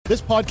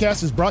This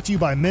podcast is brought to you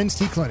by Men's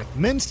T Clinic.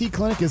 Men's T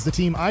Clinic is the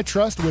team I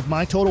trust with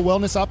my total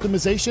wellness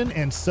optimization,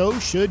 and so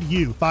should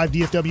you. 5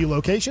 DFW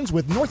locations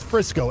with North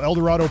Frisco, El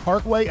Dorado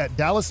Parkway at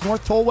Dallas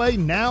North Tollway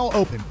now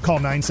open. Call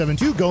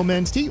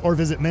 972-GO-MEN'S-T or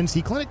visit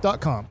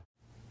mensteclinic.com.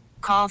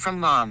 Call from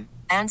mom.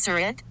 Answer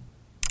it.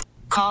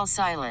 Call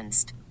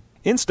silenced.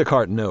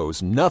 Instacart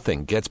knows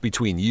nothing gets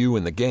between you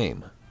and the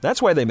game.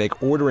 That's why they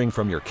make ordering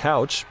from your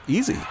couch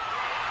easy.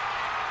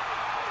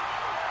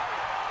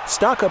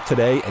 Stock up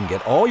today and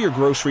get all your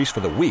groceries for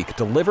the week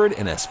delivered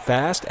in as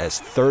fast as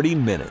 30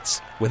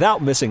 minutes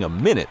without missing a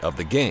minute of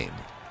the game.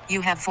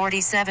 You have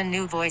 47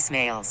 new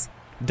voicemails.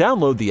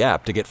 Download the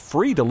app to get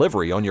free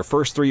delivery on your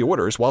first 3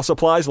 orders while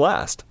supplies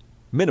last.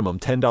 Minimum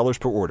 $10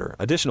 per order.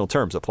 Additional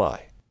terms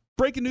apply.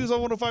 Breaking news on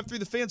 105.3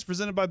 The Fans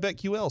presented by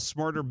BetQL.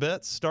 Smarter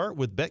bets start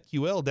with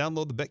BetQL.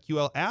 Download the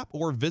BetQL app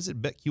or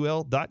visit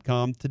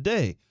BetQL.com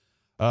today.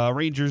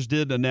 Rangers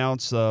did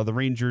announce the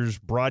Rangers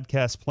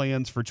broadcast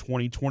plans for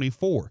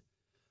 2024.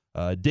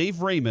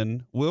 Dave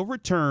Raymond will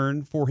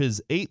return for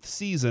his 8th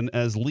season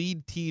as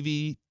lead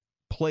TV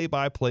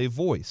play-by-play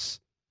voice,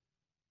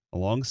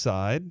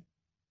 alongside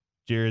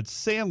Jared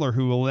Sandler,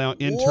 who will now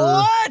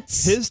enter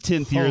his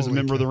 10th year as a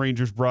member of the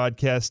Rangers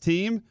broadcast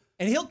team.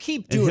 And he'll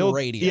keep doing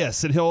radio.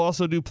 Yes, and he'll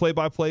also do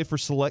play-by-play for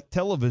select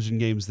television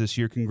games this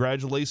year.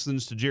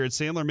 Congratulations to Jared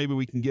Sandler. Maybe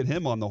we can get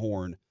him on the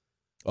horn.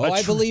 Oh,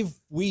 I believe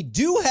we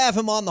do have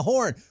him on the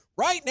horn.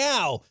 Right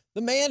now,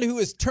 the man who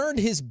has turned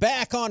his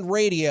back on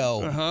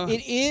radio.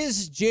 It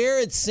is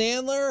Jared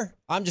Sandler.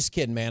 I'm just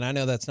kidding, man. I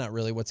know that's not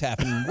really what's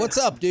happening. What's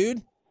up,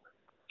 dude?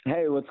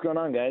 Hey, what's going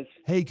on, guys?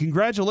 Hey,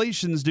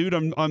 congratulations, dude,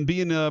 on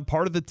being a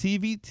part of the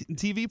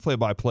TV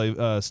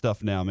play-by-play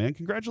stuff now, man.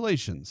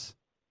 Congratulations.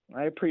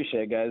 I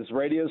appreciate it, guys.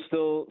 Radio's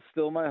still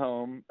my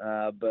home,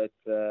 but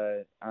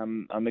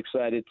I'm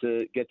excited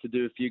to get to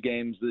do a few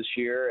games this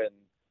year, and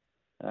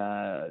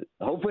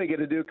hopefully get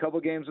to do a couple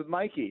games with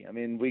Mikey. I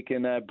mean, we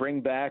can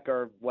bring back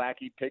our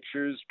wacky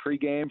pictures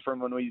pregame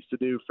from when we used to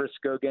do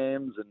Frisco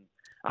games, and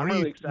I'm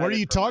really excited. What are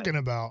you talking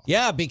about?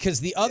 Yeah, because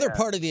the other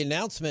part of the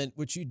announcement,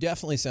 which you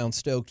definitely sound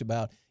stoked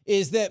about,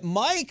 is that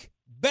Mike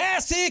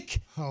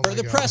Bacsik, for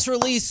the press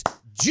release,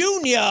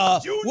 Junior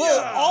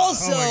will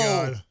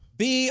also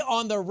be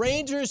on the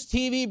Rangers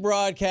TV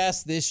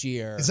broadcast this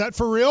year. Is that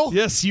for real?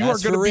 Yes, you are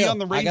going to be on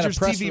the Rangers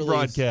TV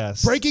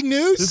broadcast. Breaking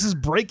news? This is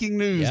breaking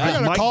news. Yeah. I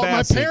got to call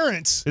my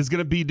parents. Is going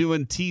to be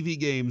doing TV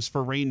games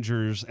for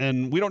Rangers,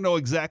 and we don't know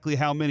exactly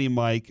how many,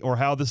 Mike, or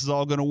how this is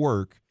all going to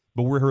work,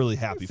 but we're really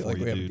happy for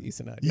you, dude.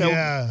 Decent idea.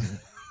 Yeah.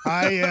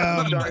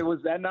 I'm sorry,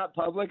 was that not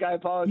public? I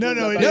apologize.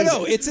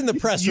 No, it's in the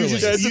press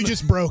release. You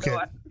just broke it.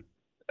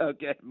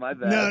 Okay, my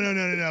bad.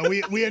 No.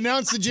 We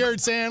announced the Jared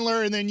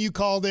Sandler, and then you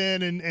called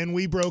in, and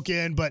we broke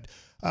in. But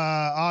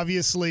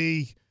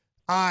obviously,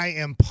 I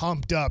am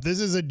pumped up. This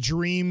is a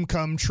dream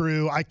come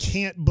true. I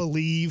can't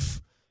believe,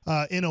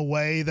 in a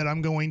way, that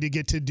I'm going to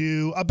get to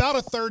do about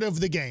a third of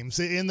the games.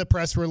 In the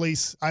press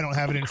release, I don't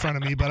have it in front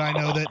of me, but I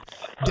know that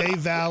Dave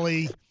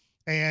Valley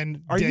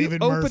and David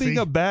Murphy. Are you opening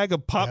a bag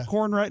of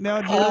popcorn right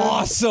now, Jared?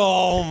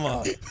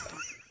 Awesome.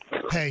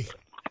 Hey,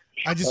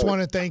 I just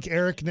want to thank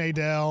Eric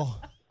Nadell.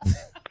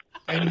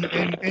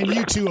 And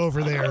you two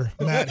over there,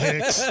 Matt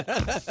Hicks.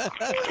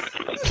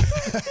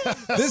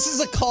 This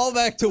is a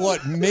callback to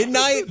what,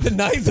 midnight? The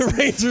night the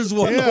Rangers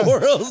won the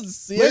World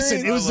Series?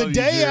 Listen, it was the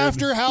day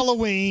after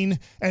Halloween,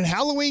 and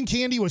Halloween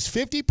candy was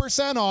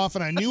 50% off,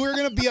 and I knew we were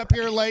going to be up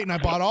here late, and I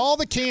bought all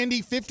the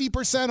candy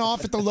 50%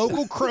 off at the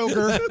local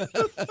Kroger.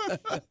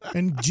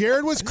 And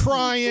Jared was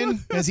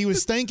crying as he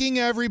was thanking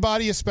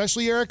everybody,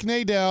 especially Eric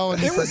Nadell,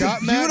 and he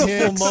forgot Matt Hicks.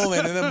 It was a beautiful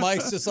moment, and then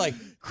Mike's just like,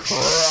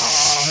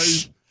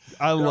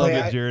 I love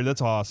it, Jared.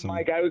 That's awesome.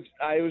 Mike, I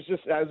was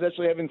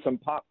actually having some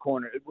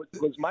popcorn.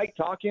 Was Mike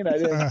talking? I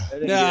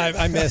didn't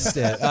I missed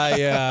it.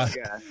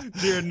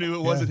 Jared knew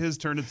it wasn't his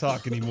turn to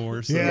talk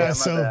anymore. So,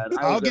 so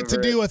I'll get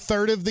to do a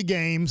third of the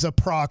games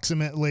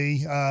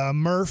approximately.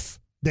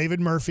 David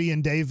Murphy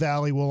and Dave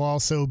Valley will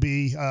also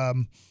be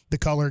the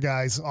color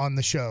guys on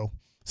the show.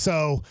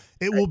 So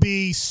it will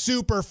be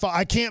super fun.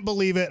 I can't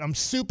believe it. I'm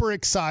super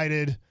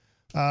excited.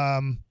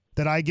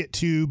 That I get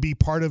to be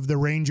part of the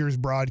Rangers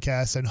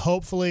broadcast, and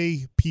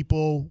hopefully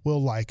people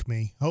will like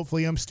me.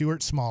 Hopefully I'm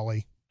Stuart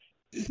Smalley.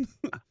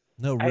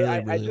 No, really,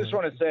 I just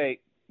want to say,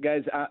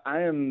 guys,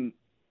 I am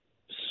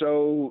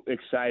so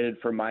excited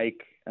for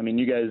Mike. I mean,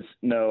 you guys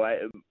know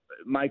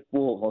Mike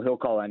he'll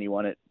call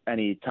anyone at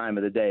any time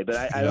of the day, but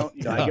I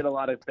don't. I get a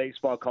lot of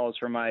baseball calls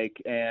from Mike,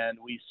 and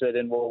we sit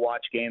and we'll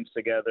watch games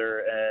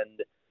together, and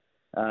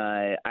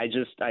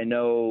I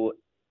know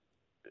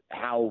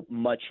how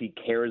much he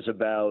cares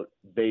about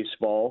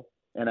baseball,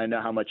 and I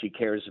know how much he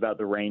cares about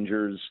the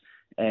Rangers,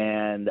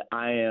 and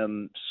I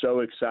am so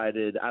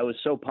excited. I was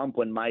so pumped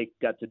when Mike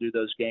got to do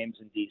those games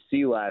in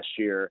D.C. last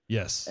year.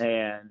 Yes.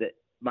 And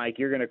Mike,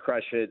 you're going to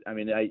crush it. I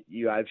mean,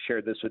 I've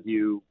shared this with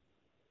you,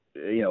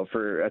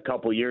 for a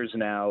couple years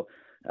now,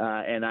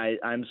 and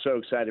I'm so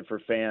excited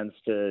for fans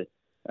to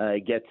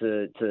get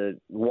to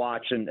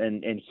watch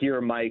and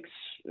hear Mike's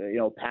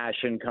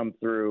passion come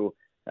through.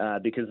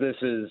 because this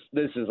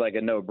is like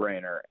a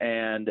no-brainer.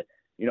 And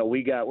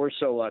we're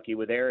so lucky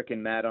with Eric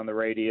and Matt on the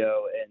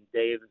radio, and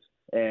Dave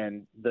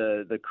and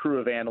the crew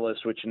of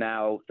analysts, which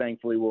now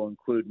thankfully will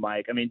include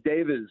Mike. I mean,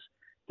 Dave is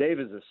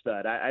a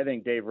stud. I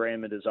think Dave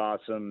Raymond is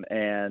awesome,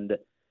 and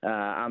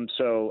I'm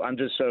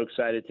just so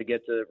excited to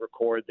get to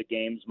record the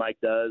games Mike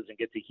does and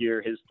get to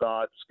hear his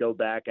thoughts, go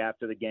back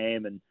after the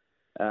game and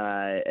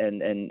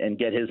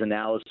get his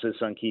analysis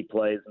on key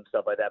plays and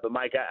stuff like that. But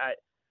Mike,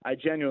 I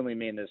genuinely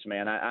mean this,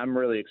 man. I'm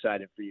really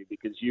excited for you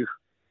because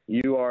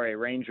you are a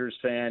Rangers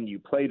fan. You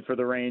played for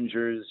the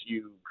Rangers.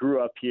 You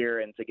grew up here,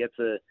 and to get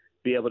to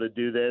be able to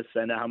do this,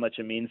 I know how much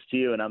it means to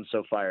you, and I'm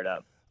so fired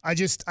up. I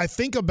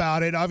think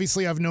about it.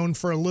 Obviously, I've known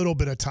for a little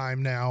bit of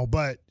time now,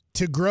 but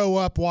to grow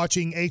up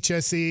watching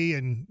HSE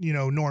and,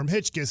 Norm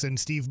Hitchkiss and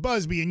Steve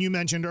Busby, and you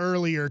mentioned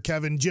earlier,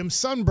 Kevin, Jim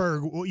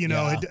Sundberg,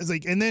 it's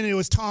like, and then it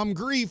was Tom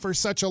Gree for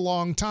such a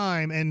long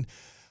time. And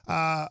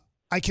I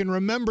can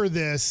remember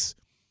this.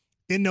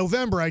 In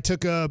November, I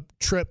took a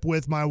trip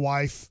with my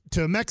wife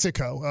to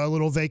Mexico, a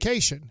little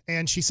vacation.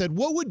 And she said,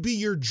 "What would be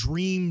your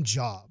dream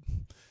job?"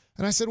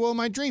 And I said, "Well,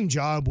 my dream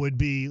job would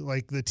be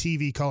like the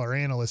TV color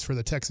analyst for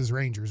the Texas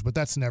Rangers, but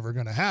that's never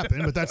going to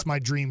happen. But that's my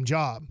dream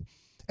job."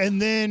 And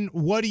then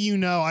what do you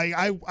know?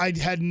 I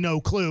had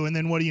no clue. And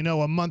then what do you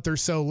know? A month or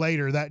so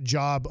later, that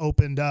job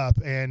opened up,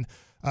 and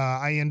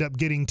I end up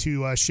getting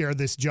to share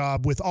this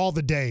job with all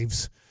the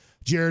Daves.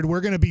 Jared, we're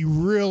going to be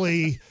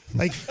really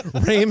like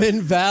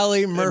Raymond,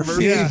 Valley,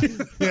 Murphy. Yeah,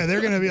 they're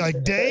going to be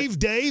like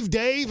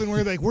Dave, and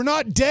we're like, we're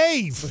not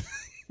Dave.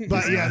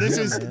 But yeah,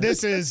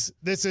 this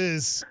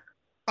is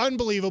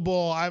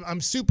unbelievable. I'm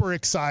super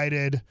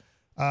excited,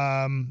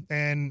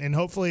 and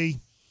hopefully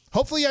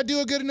I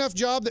do a good enough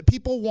job that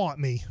people want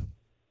me,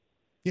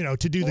 to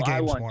do the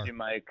games more. I want you,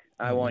 Mike.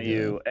 I want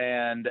you.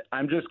 And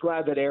I'm just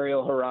glad that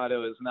Ariel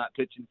Jurado is not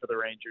pitching for the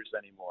Rangers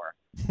anymore.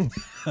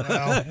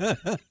 Well,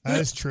 that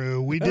is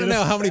true. I don't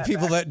know how many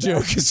people that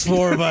joke is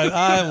for, but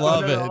I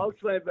love it. I'll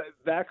say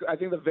back, I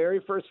think the very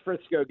first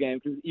Frisco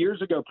game, because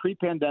years ago,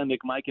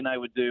 pre-pandemic, Mike and I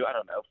would do,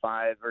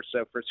 5 or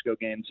so Frisco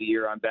games a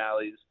year on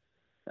Bally's.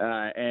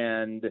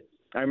 And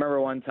I remember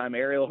one time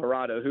Ariel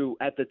Jurado, who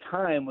at the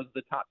time was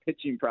the top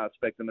pitching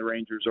prospect in the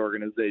Rangers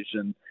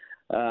organization,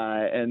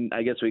 and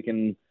I guess we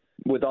can,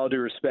 with all due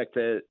respect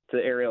to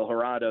Ariel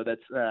Jurado,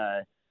 that's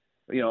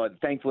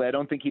thankfully I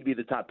don't think he'd be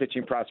the top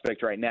pitching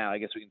prospect right now. I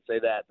guess we can say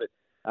that, but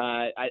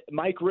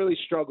Mike really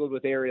struggled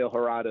with Ariel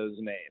Jurado's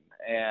name,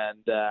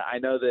 and I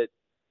know that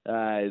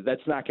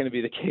that's not going to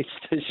be the case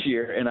this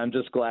year, and I'm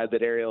just glad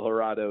that Ariel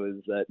Jurado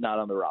is not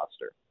on the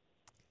roster.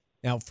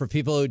 Now, for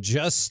people who are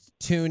just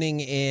tuning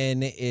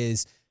in,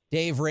 is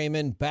Dave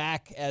Raymond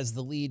back as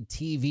the lead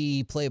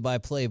TV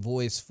play-by-play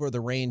voice for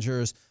the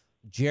Rangers.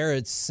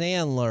 Jared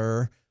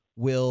Sandler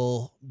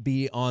will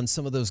be on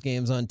some of those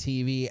games on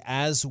TV,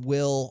 as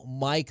will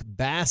Mike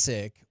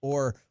Bacsik,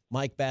 or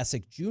Mike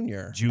Bacsik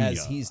Jr.,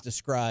 as he's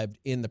described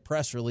in the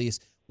press release,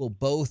 will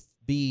both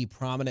be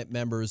prominent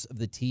members of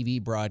the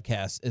TV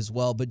broadcast as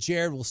well. But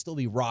Jared will still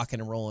be rocking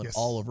and rolling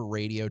all over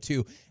radio,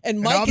 too. And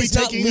Mike is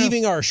not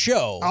leaving our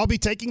show. I'll be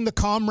taking the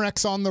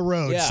Comrex on the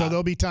road, so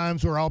there'll be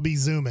times where I'll be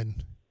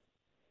zooming.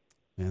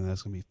 Man,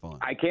 that's going to be fun.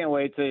 I can't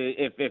wait to,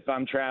 if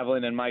I'm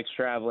traveling and Mike's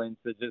traveling,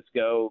 to just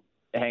go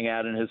hang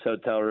out in his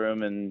hotel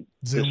room and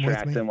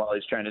distract him while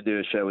he's trying to do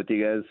a show with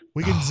you guys.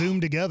 We can Zoom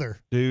together.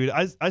 Dude,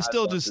 I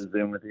still just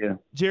Zoom with you.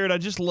 Jared, I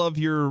just love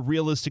your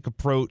realistic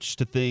approach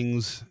to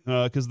things,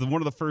 because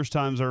one of the first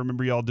times I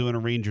remember y'all doing a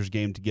Rangers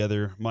game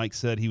together, Mike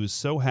said he was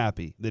so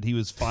happy that he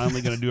was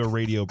finally going to do a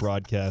radio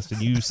broadcast,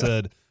 and you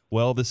said,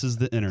 well, this is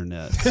the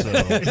internet. So.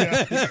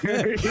 That's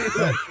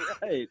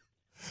right.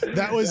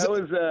 That was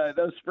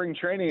spring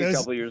training a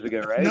couple years ago,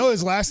 right? No, it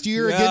was last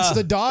year against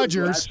the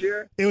Dodgers. Last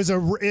year?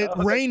 It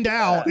rained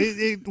out.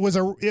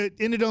 It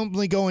ended up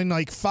only going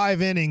like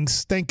 5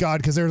 innings. Thank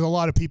God, because there was a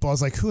lot of people. I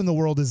was like, who in the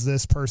world is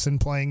this person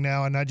playing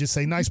now? And I just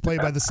say, nice play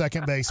by the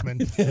second baseman,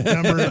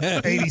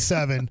 number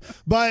 87.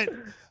 But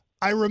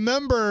I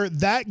remember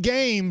that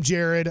game,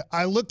 Jared.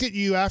 I looked at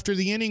you after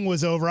the inning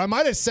was over. I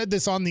might have said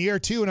this on the air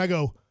too, and I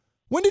go,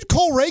 when did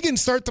Cole Reagan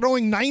start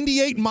throwing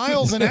 98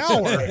 miles an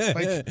hour?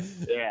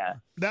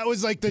 That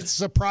was like the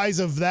surprise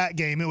of that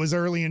game. It was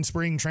early in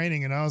spring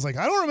training, and I was like,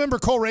 I don't remember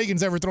Cole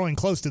Reagan's ever throwing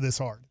close to this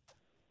hard.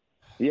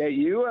 Yeah,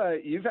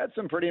 you've had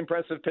some pretty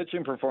impressive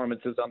pitching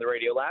performances on the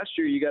radio. Last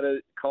year, you got to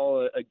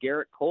call a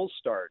Garrett Cole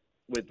start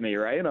with me,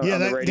 right?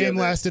 That game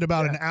lasted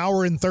about an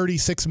hour and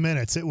 36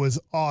 minutes. It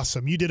was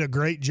awesome. You did a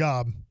great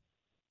job.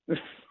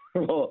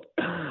 Well,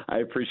 I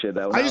appreciate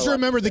that. I just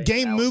remember the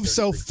game moves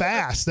so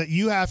fast that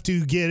you have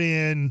to get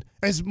in,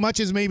 as much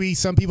as maybe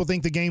some people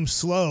think the game's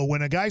slow.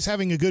 When a guy's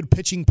having a good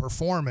pitching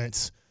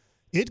performance,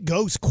 it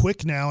goes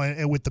quick now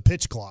and with the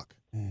pitch clock.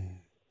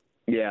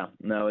 Yeah,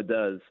 no, it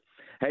does.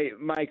 Hey,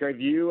 Mike, have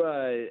you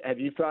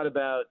thought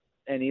about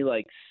any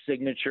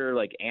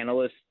signature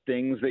analyst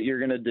things that you're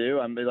gonna do?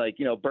 I'm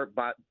Bert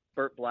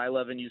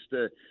Blyleven used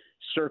to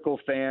circle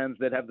fans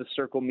that have the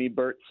 "Circle Me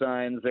Bert"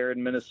 signs there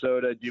in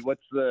Minnesota.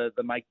 What's the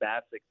Mike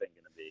Bacsik thing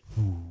going to be?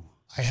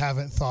 I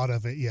haven't thought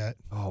of it yet.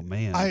 Oh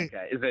man.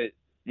 Okay. Is it?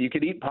 You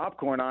could eat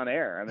popcorn on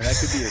air. I mean, that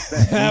could be your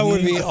thing. That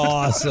would be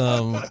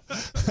awesome.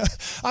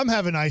 I'm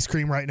having ice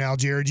cream right now,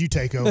 Jared. You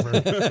take over.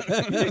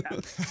 That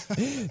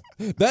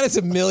is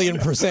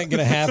 1,000,000% going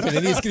to happen.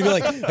 And he's going to be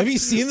like, have you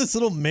seen this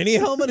little mini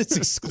helmet? It's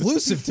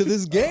exclusive to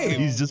this game.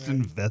 He's just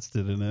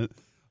invested in it.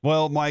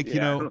 Well, Mike, you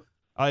know,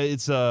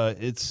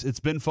 it's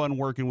been fun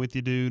working with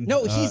you, dude.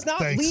 No, he's not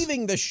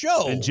leaving the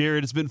show. And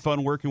Jared, it's been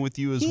fun working with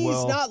you as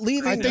well. He's not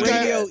leaving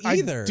radio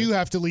either. I do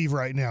have to leave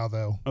right now,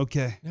 though.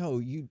 Okay.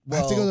 No, I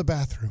have to go to the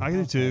bathroom. I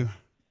do too.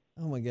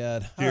 Oh my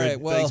God. Jared, all right,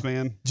 well, thanks,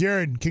 man.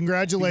 Jared,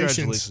 congratulations.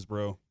 Congratulations,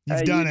 bro.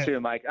 You've done you it. too,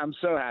 Mike. I'm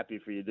so happy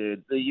for you,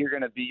 dude. You're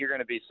gonna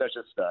be such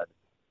a stud.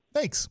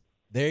 Thanks.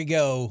 there you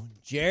go.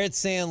 Jared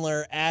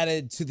Sandler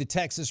added to the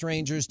Texas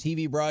Rangers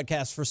TV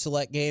broadcast for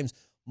select games.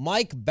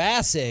 Mike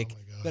Bacsik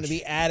going to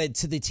be added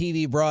to the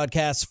TV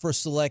broadcast for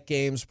select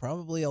games,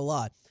 probably a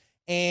lot.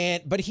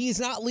 But he's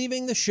not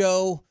leaving the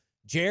show.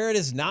 Jared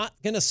is not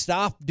going to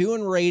stop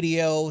doing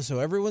radio, so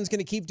everyone's going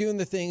to keep doing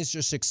the things,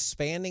 just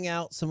expanding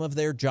out some of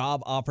their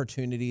job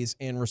opportunities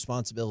and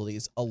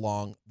responsibilities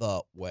along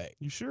the way.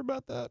 You sure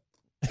about that?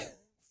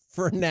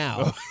 For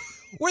now.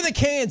 We're the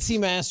KNC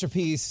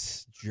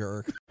Masterpiece,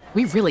 jerk.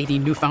 We really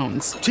need new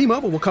phones.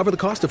 T-Mobile will cover the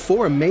cost of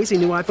 4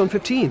 amazing new iPhone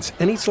 15s,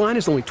 and each line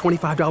is only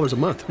 $25 a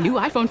month. New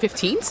iPhone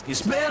 15s?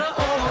 It's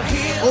better over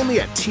here. Only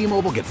at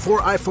T-Mobile, get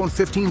 4 iPhone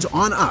 15s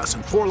on us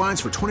and 4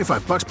 lines for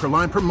 $25 per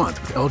line per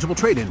month with eligible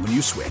trade-in when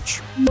you switch.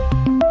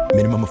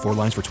 Minimum of 4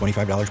 lines for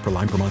 $25 per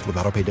line per month with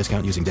autopay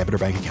discount using debit or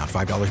bank account.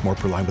 $5 more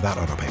per line without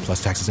autopay,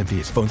 plus taxes and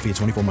fees. Phone fee at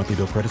 24 monthly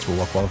bill credits for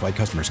well-qualified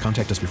customers.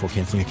 Contact us before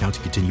canceling account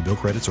to continue bill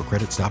credits or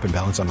credit stop and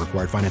balance on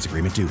required finance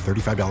agreement due.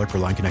 $35 per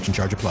line connection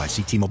charge applies.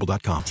 See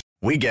T-Mobile.com.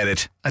 We get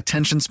it.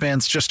 Attention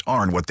spans just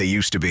aren't what they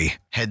used to be.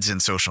 Heads in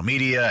social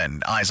media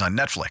and eyes on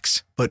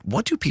Netflix. But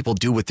what do people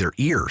do with their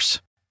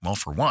ears? Well,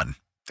 for one,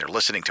 they're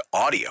listening to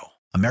audio.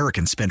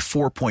 Americans spend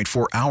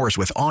 4.4 hours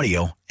with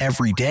audio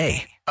every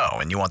day. Oh,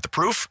 and you want the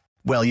proof?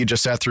 Well, you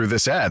just sat through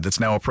this ad that's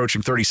now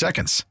approaching 30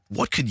 seconds.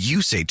 What could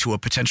you say to a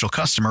potential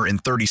customer in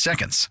 30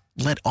 seconds?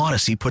 Let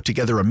Odyssey put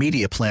together a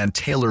media plan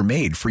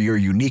tailor-made for your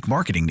unique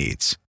marketing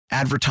needs.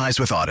 Advertise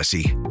with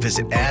Odyssey.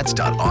 Visit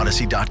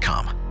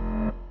ads.odyssey.com.